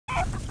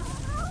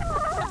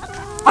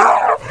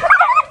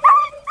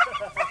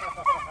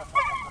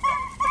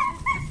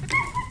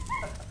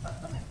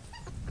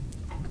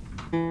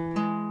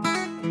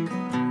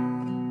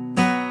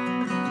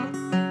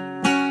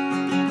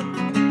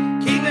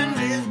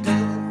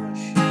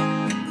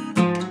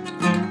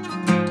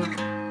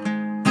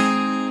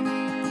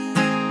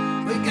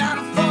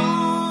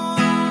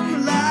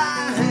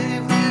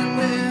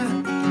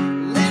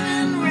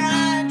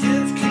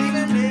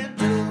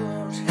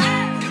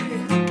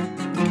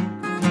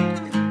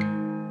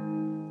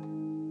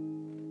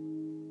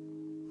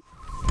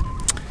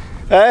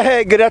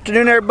Hey, good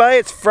afternoon, everybody.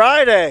 It's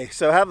Friday,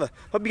 so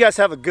hope you guys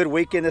have a good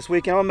weekend this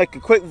weekend. I'm gonna make a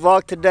quick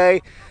vlog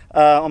today.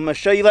 I'm gonna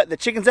show you letting the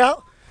chickens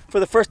out for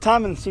the first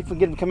time and see if we can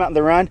get them to come out in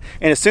the run.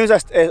 And as soon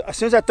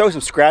as I throw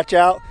some scratch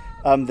out,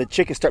 the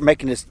chickens start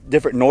making this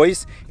different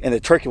noise, and the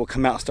turkey will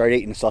come out and start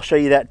eating. So I'll show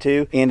you that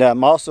too. And I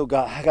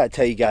gotta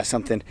tell you guys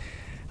something.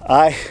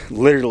 I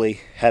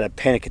literally had a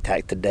panic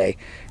attack today,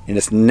 and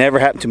it's never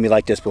happened to me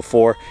like this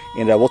before.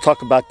 And we'll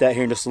talk about that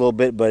here in just a little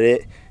bit. But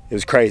it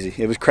was crazy.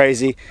 It was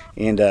crazy,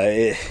 and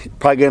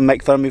probably gonna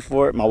make fun of me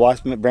for it. My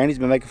wife, Brandy's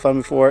been making fun of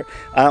me for it.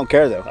 I don't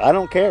care though. I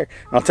don't care.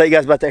 And I'll tell you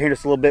guys about that here in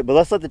just a little bit. But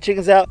let's let the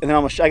chickens out, and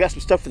then I got some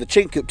stuff for the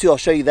chicken coop too. I'll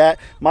show you that.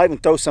 Might even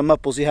throw some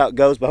up. We'll see how it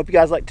goes. But I hope you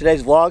guys like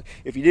today's vlog.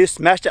 If you do,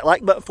 smash that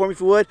like button for me if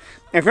you would.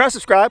 And if you're not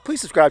subscribed,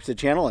 please subscribe to the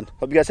channel. And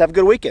hope you guys have a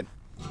good weekend.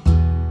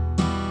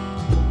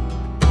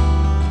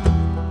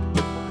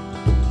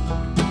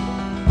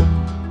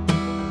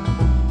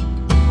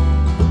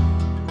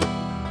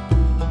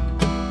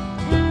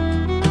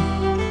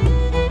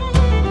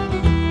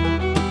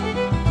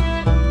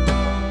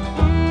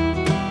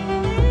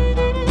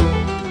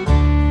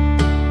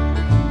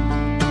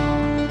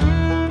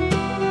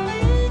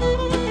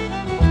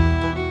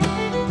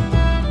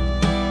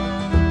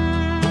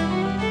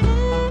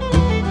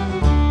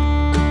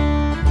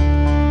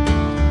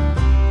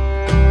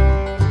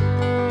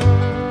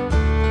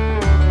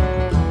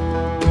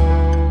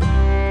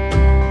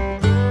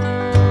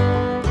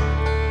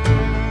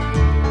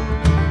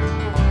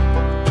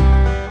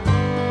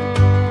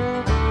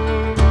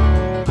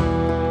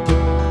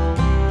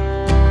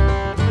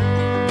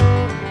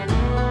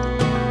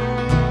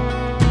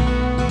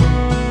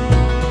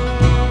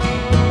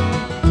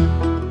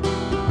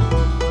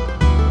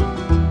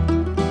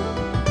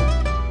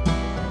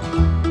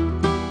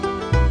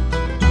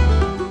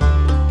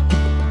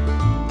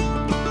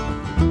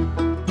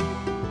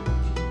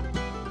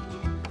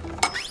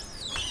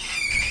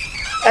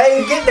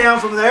 Hey, get down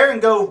from there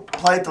and go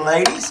play with the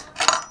ladies.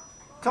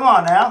 Come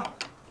on now.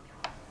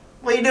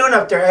 What are you doing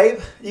up there, Abe?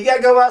 You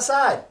gotta go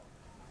outside.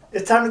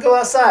 It's time to go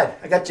outside.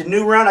 I got your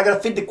new run. I gotta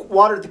feed the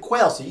water to the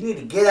quail, so you need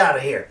to get out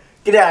of here.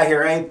 Get out of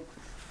here, Abe.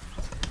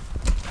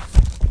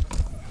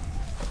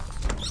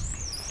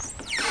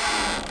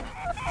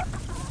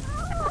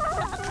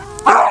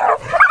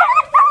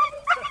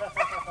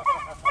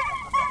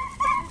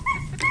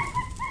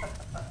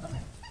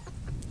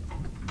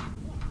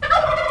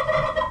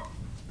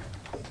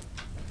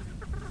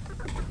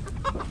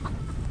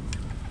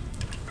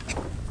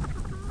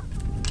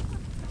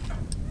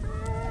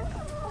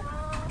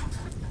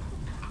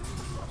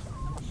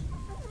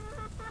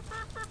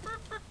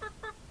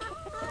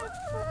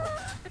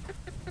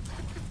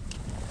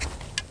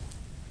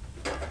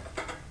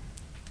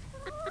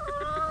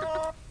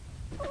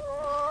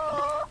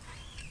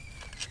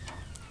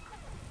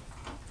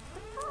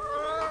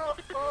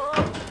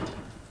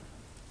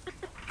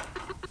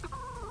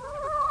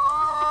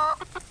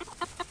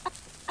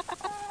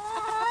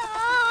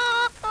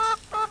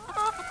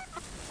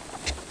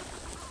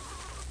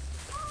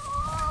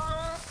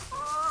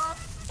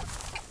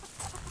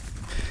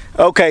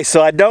 Okay,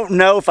 so I don't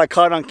know if I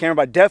caught it on camera,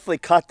 but I definitely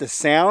caught the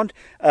sound.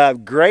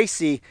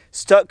 Gracie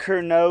stuck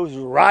her nose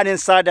right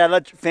inside that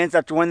electric fence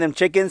after one of them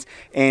chickens,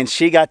 and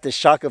she got the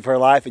shock of her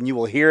life, and you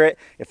will hear it.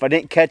 If I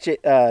didn't catch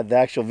it, the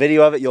actual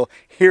video of it, you'll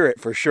hear it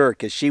for sure,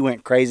 because she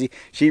went crazy.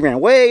 She ran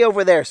way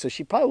over there, so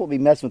she probably won't be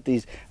messing with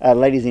these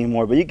ladies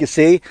anymore. But you can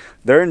see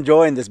they're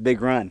enjoying this big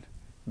run.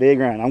 Big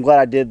run. I'm glad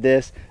I did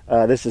this.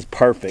 This is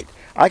perfect.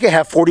 I could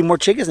have 40 more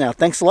chickens now.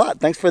 Thanks a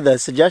lot. Thanks for the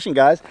suggestion,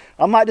 guys.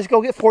 I might just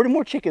go get 40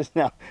 more chickens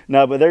now.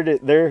 No, but they're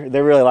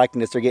really liking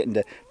this. They're getting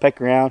to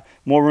peck around.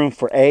 More room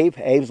for Abe.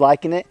 Abe's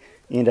liking it,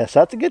 and so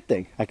that's a good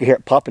thing. I can hear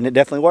it popping. It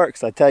definitely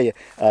works. I tell you,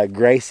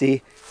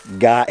 Gracie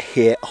got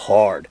hit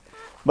hard,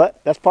 but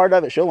that's part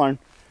of it. She'll learn.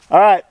 All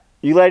right,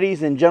 you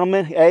ladies and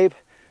gentlemen, Abe,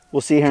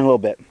 we'll see you here in a little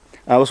bit.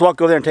 Let's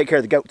walk over there and take care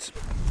of the goats.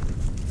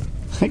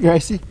 Hey,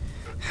 Gracie,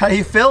 how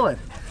you feeling?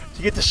 Did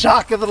you get the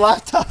shock of the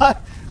lifetime?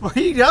 Where are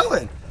you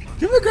going?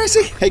 Come here,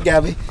 Gracie. Hey,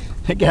 Gabby.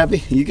 Hey,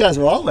 Gabby. You guys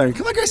will all learn.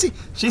 Come on, Gracie.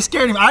 She's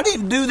scared of me. I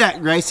didn't do that,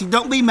 Gracie.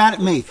 Don't be mad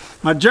at me.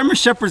 My German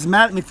Shepherd's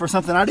mad at me for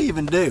something I didn't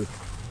even do.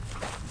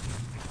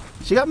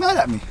 She got mad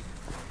at me.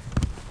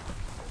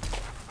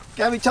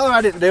 Gabby, tell her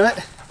I didn't do it.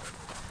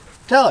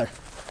 Tell her.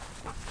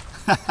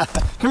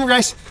 Come here,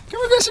 Gracie. Come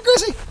here, Gracie.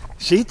 Gracie.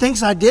 She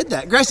thinks I did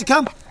that. Gracie,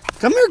 come.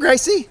 Come here,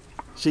 Gracie.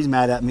 She's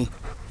mad at me.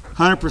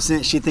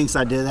 100% she thinks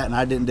I did that and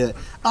I didn't do it.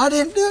 I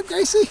didn't do it,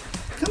 Gracie.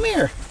 Come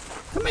here.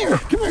 Come here.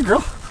 Come here,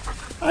 girl.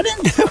 I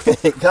didn't do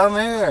it. Come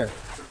here.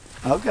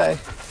 Okay.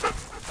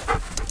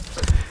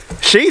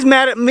 She's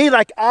mad at me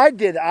like I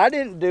did. I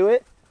didn't do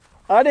it.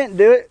 I didn't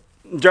do it.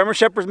 German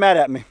Shepherd's mad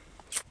at me.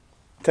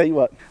 Tell you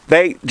what,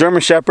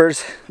 German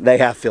Shepherds, they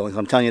have feelings.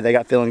 I'm telling you, they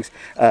got feelings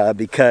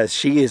because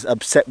she is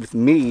upset with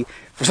me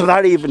for something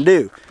I didn't even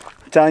do.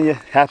 telling you,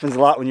 happens a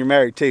lot when you're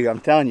married too. I'm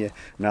telling you.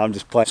 No, I'm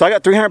just playing. So I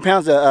got 300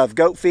 pounds of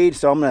goat feed,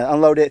 so I'm gonna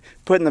unload it,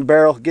 put it in the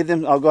barrel, get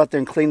them. I'll go out there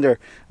and clean their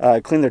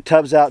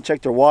tubs out,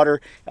 check their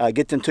water,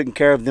 get them taken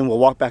care of. Then we'll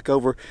walk back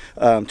over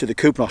to the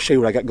coop and I'll show you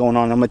what I got going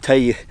on. I'm gonna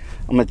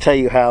tell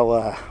you how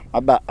I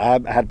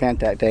had a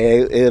panic attack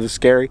day. It was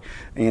scary,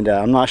 and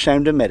I'm not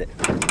ashamed to admit it.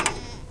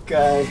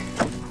 Okay,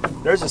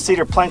 there's the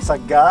cedar planks I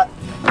got.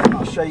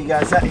 I'll show you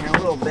guys that here in a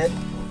little bit.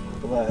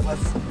 But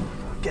let's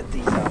get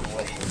these out of the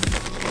way.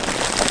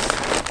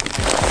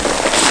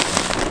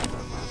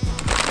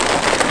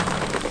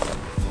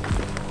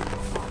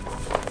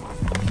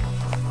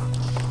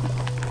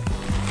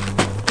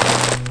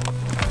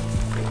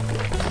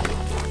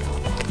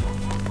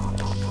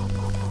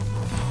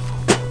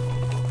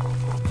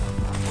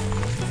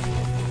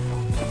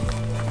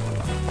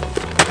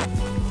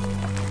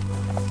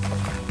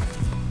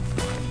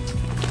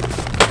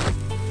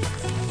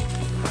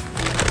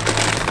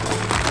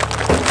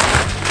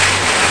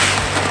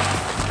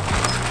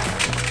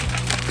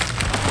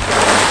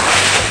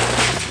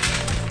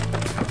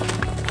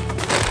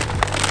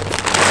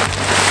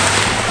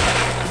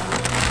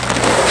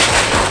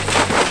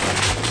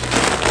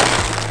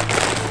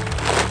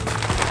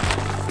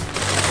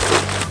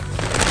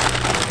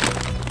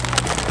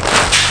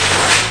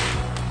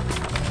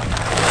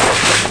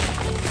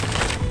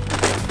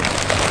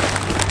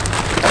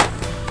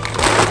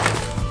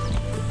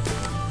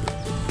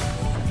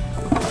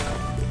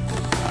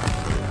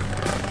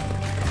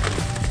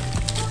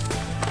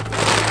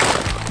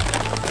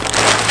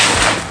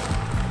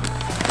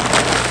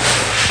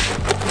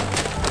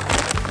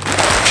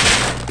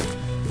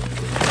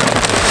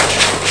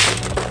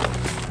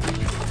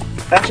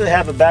 I actually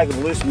have a bag of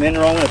loose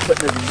mineral I'm going to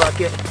put in this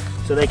bucket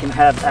so they can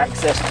have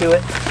access to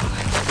it.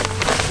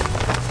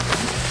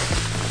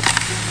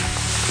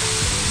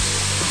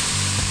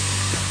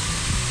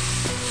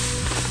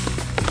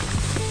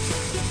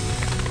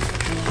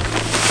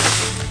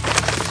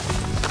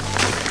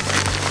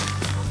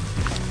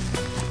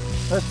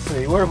 Let's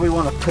see, where do we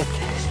want to put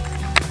this?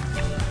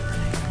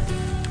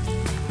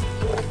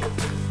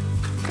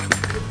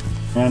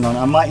 And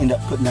I might end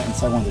up putting that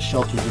inside one of the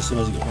shelters just so it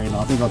doesn't get rained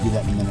on. I think I'll do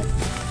that in a minute.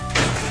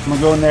 I'm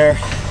gonna go in there,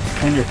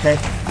 clean your, okay?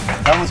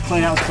 That one's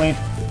clean, that one's clean.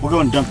 We'll go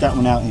and dump that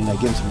one out and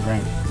give them some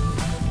grain.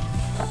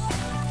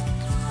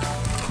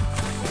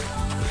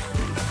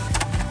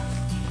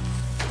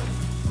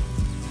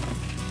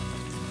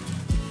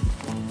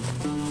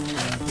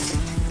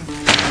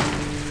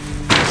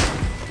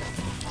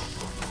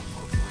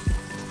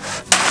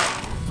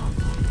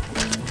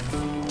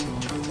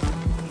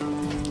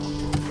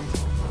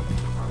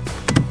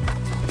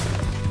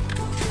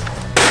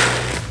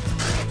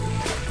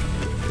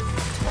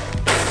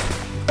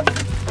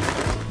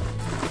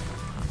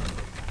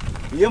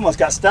 You almost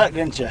got stuck,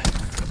 didn't you?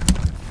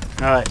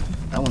 All right,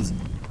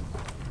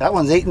 that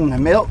one's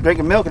eating milk,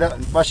 drinking milk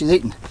while she's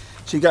eating.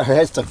 She got her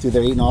head stuck through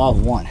there eating all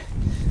of one.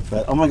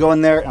 But I'm gonna go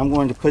in there. I'm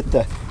going to put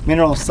the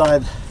mineral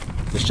inside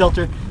the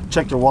shelter,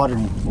 check their water,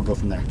 and we'll go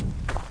from there.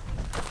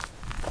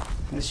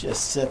 Let's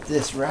just set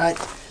this right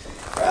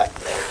there.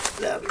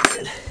 That'll be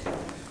good.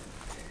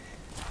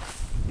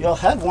 Y'all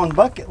had one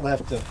bucket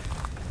left of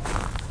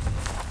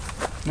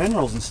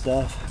minerals and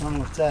stuff. I don't know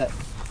what's that.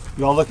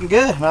 Y'all looking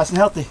good, nice and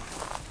healthy.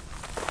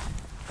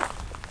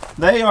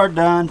 They are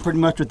done pretty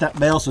much with that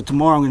bale, so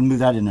tomorrow I'm going to move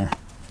that in there.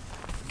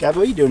 Gabby,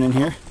 what are you doing in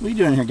here? What are you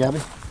doing in here,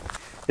 Gabby?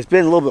 It's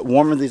been a little bit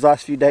warmer these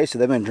last few days, so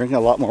they've been drinking a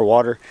lot more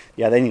water.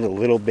 Yeah, they need a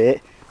little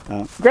bit.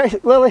 Grace,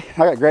 Lily,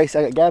 I got Grace,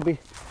 I got Gabby,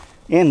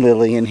 and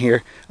Lily in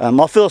here.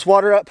 I'll fill this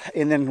water up,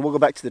 and then we'll go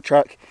back to the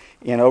truck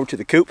and over to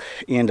the coop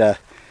and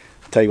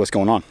tell you what's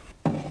going on.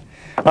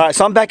 All right,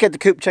 so I'm back at the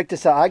coop. Check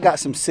this out. I got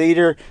some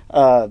cedar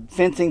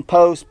fencing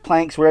posts,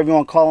 planks, whatever you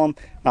want to call them.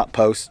 Not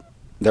posts.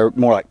 They're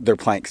more like they're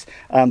planks.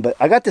 But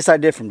I got this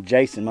idea from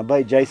Jason. My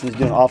buddy Jason's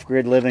doing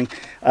off-grid living.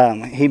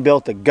 He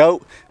built a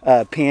goat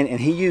pen, and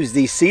he used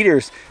these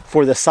cedars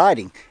for the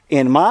siding.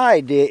 And my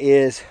idea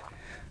is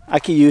I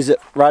could use it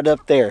right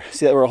up there.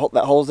 See that where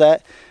that hole's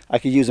at? I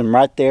could use them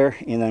right there,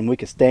 and then we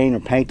could stain or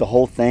paint the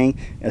whole thing,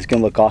 and it's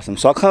going to look awesome.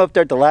 So I'll climb up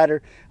there at the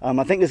ladder.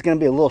 I think it's going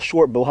to be a little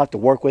short, but we'll have to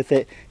work with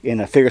it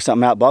and figure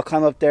something out. But I'll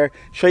climb up there,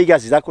 show you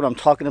guys exactly what I'm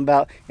talking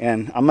about,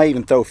 and I might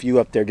even throw a few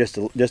up there just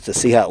to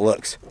see how it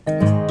looks.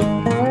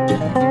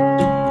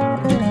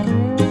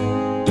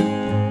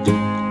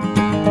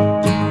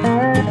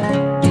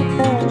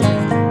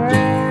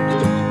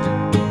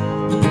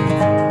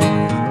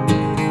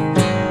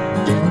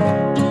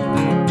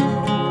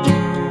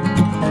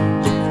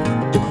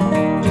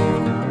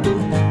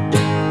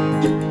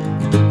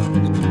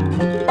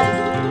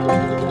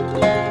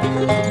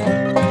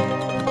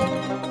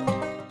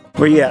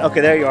 Where you at? Okay,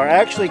 there you are.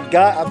 I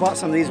bought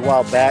some of these a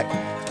while back,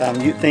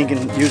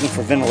 using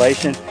for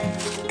ventilation.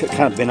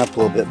 Kind of been up a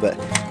little bit, but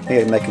I think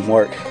I can make them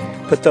work.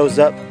 Put those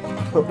up,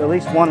 put at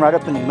least one right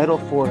up in the middle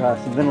for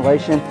some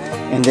ventilation,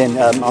 and then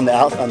on the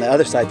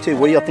other side too.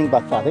 What do y'all think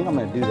about that? I think I'm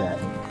going to do that.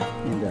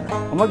 And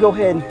I'm going to go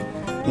ahead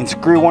and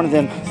screw one of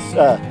them.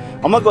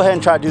 I'm going to go ahead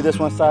and try to do this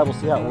one side. We'll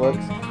see how it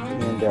looks.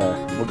 And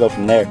and we'll go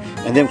from there.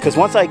 And then, because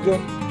once I get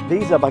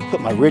these up, I can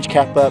put my ridge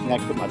cap up and I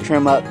can put my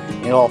trim up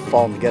and it all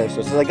falling together.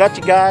 So since I got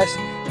you guys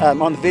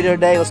on the video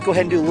today, let's go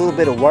ahead and do a little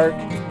bit of work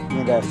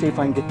and see if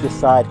I can get this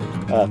side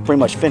pretty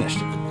much finished.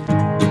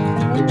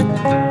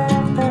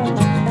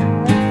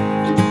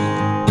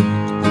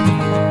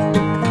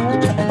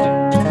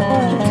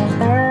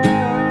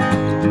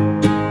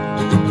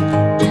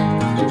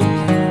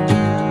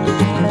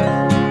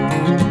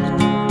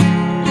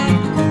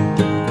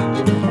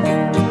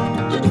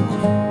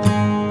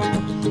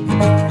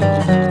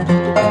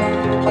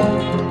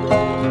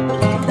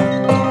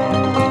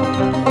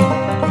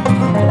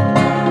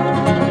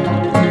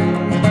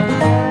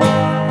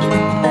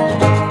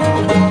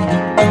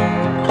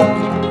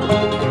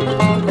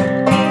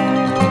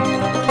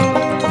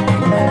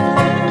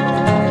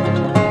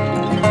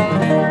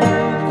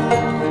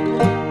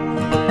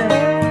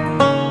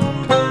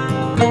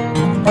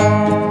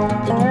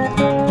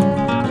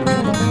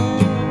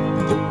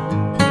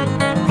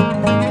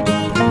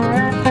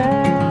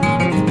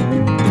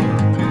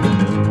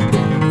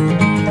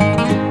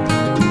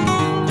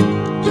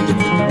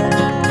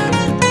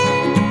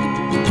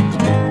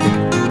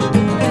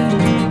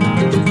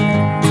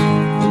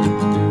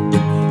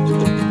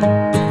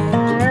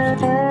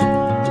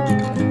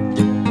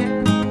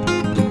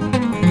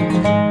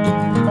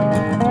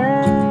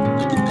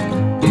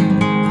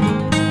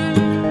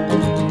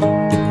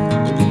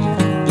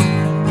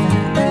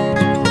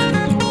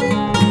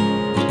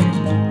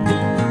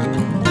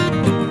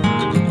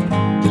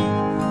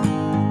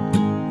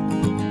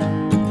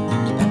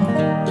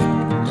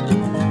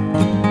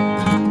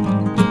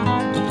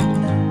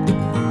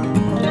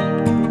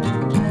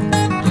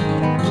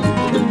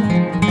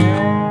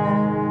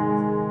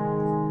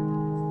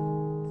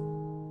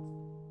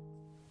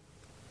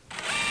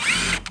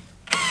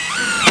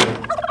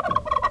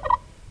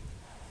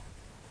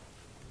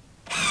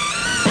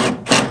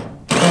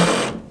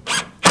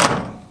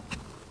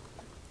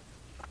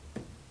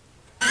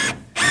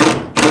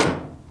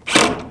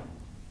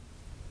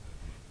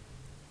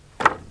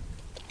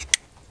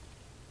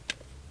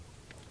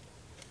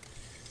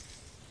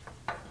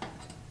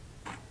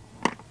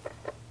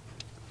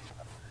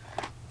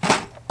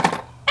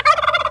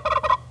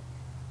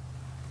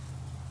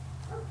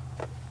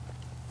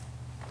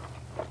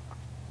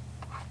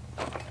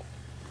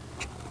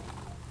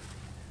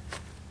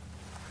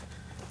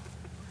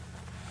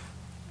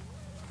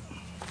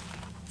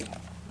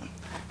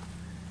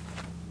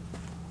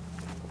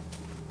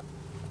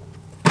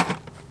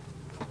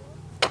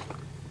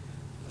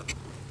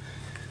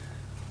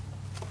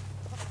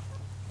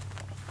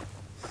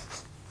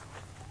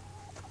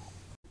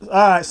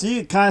 Alright, so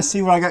you can kind of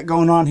see what I got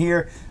going on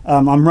here.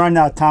 I'm running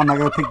out of time. I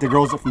gotta pick the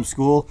girls up from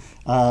school,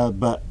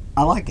 but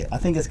I like it. I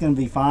think it's gonna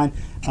be fine.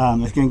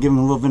 It's gonna give them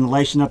a little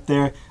ventilation up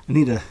there. I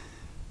need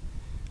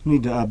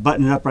to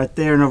button it up right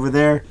there and over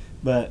there,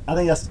 but I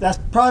think that's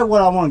probably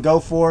what I want to go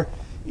for.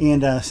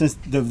 And since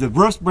the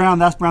roof's brown,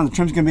 that's brown, the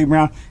trim's gonna be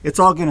brown, it's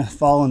all gonna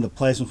fall into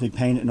place once we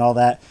paint it and all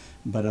that.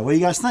 But what do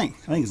you guys think?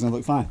 I think it's gonna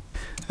look fine.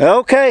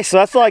 Okay, so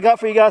that's all I got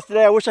for you guys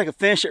today. I wish I could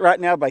finish it right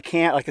now, but I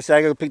can't. Like I said,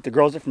 I gotta pick the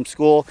girls up from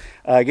school,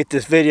 get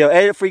this video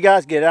edited for you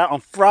guys, get it out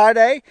on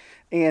Friday,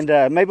 and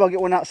maybe I'll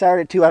get one out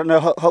Saturday too. I don't know,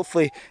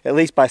 hopefully at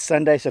least by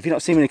Sunday. So if you don't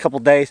see me in a couple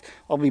days,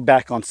 I'll be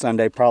back on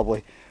Sunday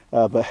probably.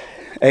 But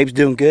Abe's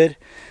doing good.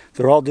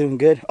 They're all doing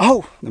good.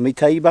 Oh, let me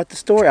tell you about the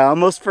story. I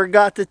almost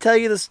forgot to tell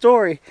you the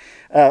story.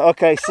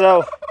 Okay,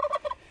 so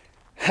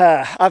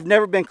I've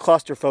never been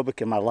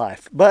claustrophobic in my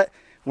life, but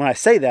when I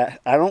say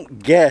that, I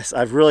don't guess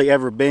I've really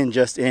ever been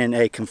just in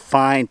a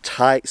confined,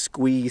 tight,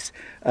 squeeze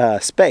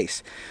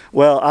space.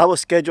 Well, I was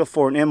scheduled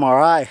for an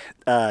MRI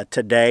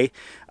today.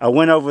 I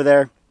went over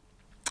there,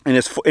 and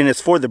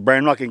it's for the brain.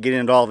 I'm not going to get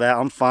into all that.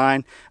 I'm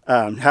fine.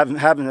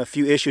 Having a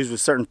few issues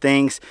with certain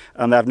things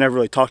that I've never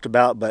really talked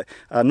about, but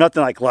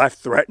nothing like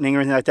life-threatening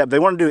or anything like that. But they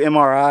want to do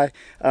MRI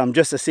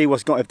just to see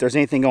if there's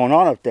anything going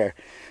on up there.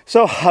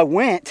 So I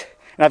went.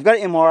 And I've got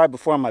an MRI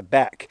before on my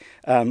back,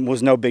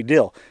 was no big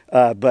deal.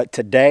 But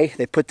today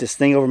they put this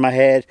thing over my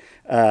head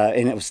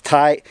and it was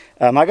tight.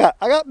 I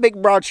got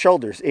big broad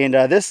shoulders, and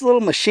this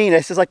little machine,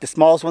 this is like the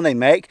smallest one they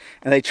make,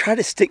 and they try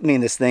to stick me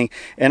in this thing,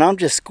 and I'm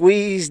just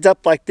squeezed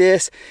up like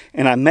this,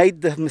 and I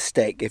made the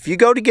mistake. If you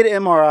go to get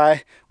an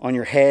MRI on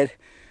your head,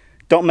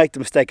 don't make the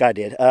mistake I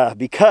did,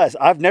 because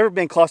I've never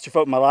been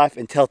claustrophobic in my life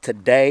until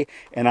today,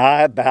 and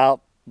I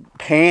about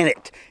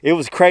panicked. It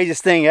was the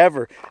craziest thing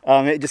ever.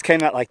 It just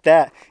came out like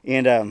that.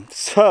 And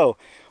so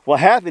what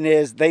happened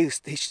is the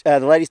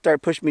lady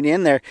started pushing me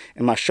in there,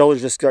 and my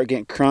shoulders just started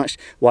getting crunched.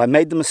 Well, I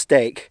made the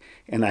mistake,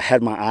 and I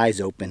had my eyes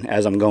open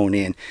as I'm going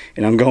in.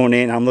 And I'm going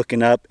in, I'm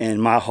looking up,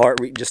 and my heart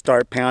rate just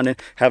started pounding,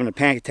 having a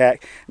panic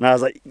attack. And I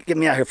was like, get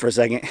me out here for a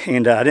second.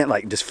 And I didn't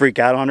like just freak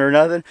out on her or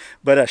nothing,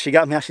 but she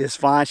got me out. She was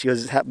fine. She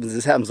goes,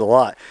 this happens a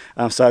lot.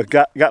 So I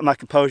got my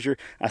composure.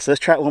 I said, let's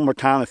try it one more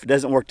time. If it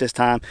doesn't work this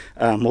time,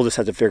 we'll just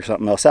have to figure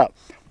something else out.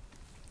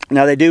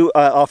 Now, they do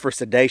offer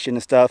sedation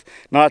and stuff,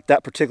 not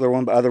that particular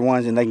one, but other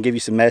ones, and they can give you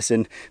some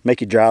medicine, make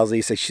you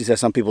drowsy. So she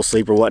says some people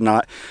sleep or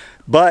whatnot.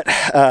 But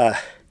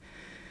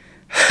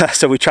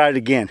So we tried it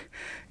again,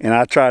 and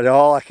I tried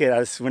all I could. I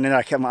just went in,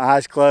 I kept my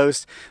eyes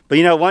closed. But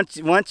you know,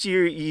 once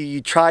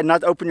you try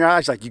not to open your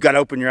eyes, like, you got to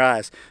open your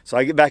eyes. So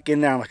I get back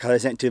in there, I'm like, oh,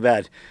 this ain't too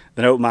bad.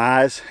 Then I opened my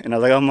eyes, and I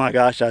was like, oh my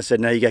gosh. I said,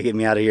 no, you got to get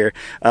me out of here.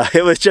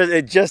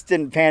 It just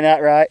didn't pan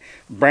out right.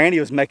 Brandy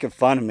was making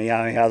fun of me.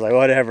 I mean, I was like,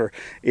 whatever.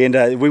 And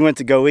we went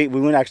to go eat.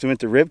 We actually went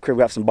to Rib Crib,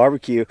 got some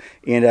barbecue,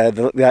 and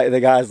the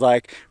guy's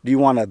like, do you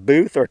want a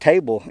booth or a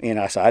table? And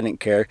I said, I didn't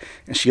care.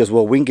 And she goes,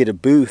 well, we can get a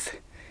booth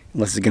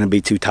unless it's going to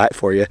be too tight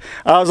for you.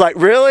 I was like,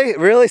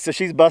 really? So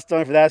she's busted on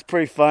me for that. It's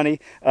pretty funny.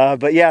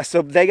 But yeah,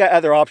 so they got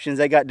other options.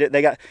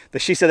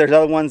 She said there's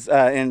other ones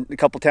in a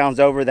couple towns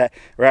over that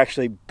are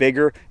actually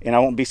bigger, and I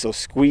won't be so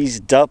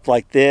squeezed up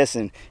like this,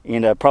 and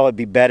probably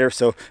be better.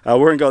 So we're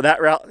going to go that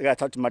route. I got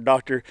to talk to my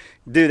doctor,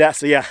 do that.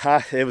 So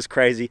yeah, it was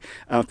crazy.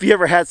 If you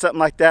ever had something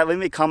like that, leave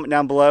me a comment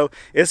down below.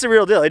 It's a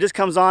real deal. It just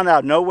comes on out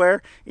of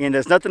nowhere, and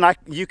there's nothing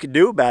you could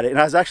do about it.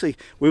 And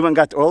we went and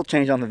got the oil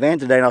change on the van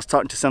today, and I was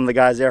talking to some of the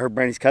guys there. Her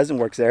Brandy's cousin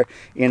works there,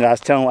 and I was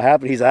telling him what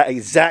happened. He's like,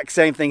 exact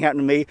same thing happened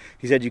to me.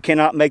 He said, you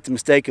cannot make the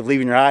mistake of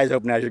leaving your eyes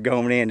open as you're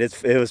going in.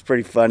 It was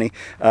pretty funny.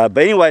 But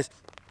anyways,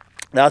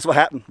 that's what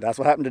happened. That's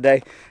what happened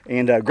today.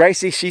 And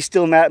Gracie, she's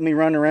still mad at me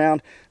running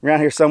around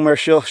here somewhere.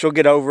 She'll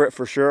get over it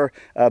for sure.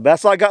 But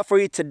that's all I got for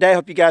you today.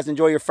 Hope you guys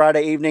enjoy your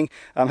Friday evening.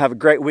 Have a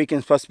great weekend.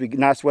 It's supposed to be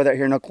nice weather out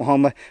here in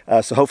Oklahoma.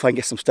 So hopefully I can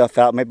get some stuff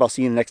out. Maybe I'll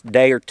see you in the next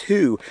day or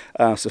two.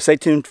 So stay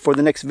tuned for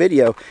the next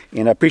video.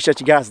 And I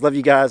appreciate you guys. Love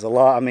you guys a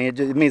lot. I mean,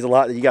 it means a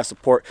lot that you guys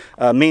support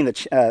me and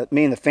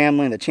the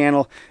family and the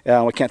channel.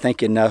 We can't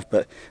thank you enough.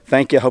 But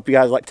thank you. Hope you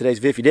guys liked today's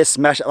video. If you did,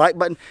 smash that like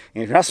button.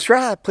 And if you're not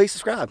subscribed, please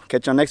subscribe.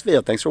 Catch you on the next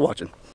video. Thanks for watching.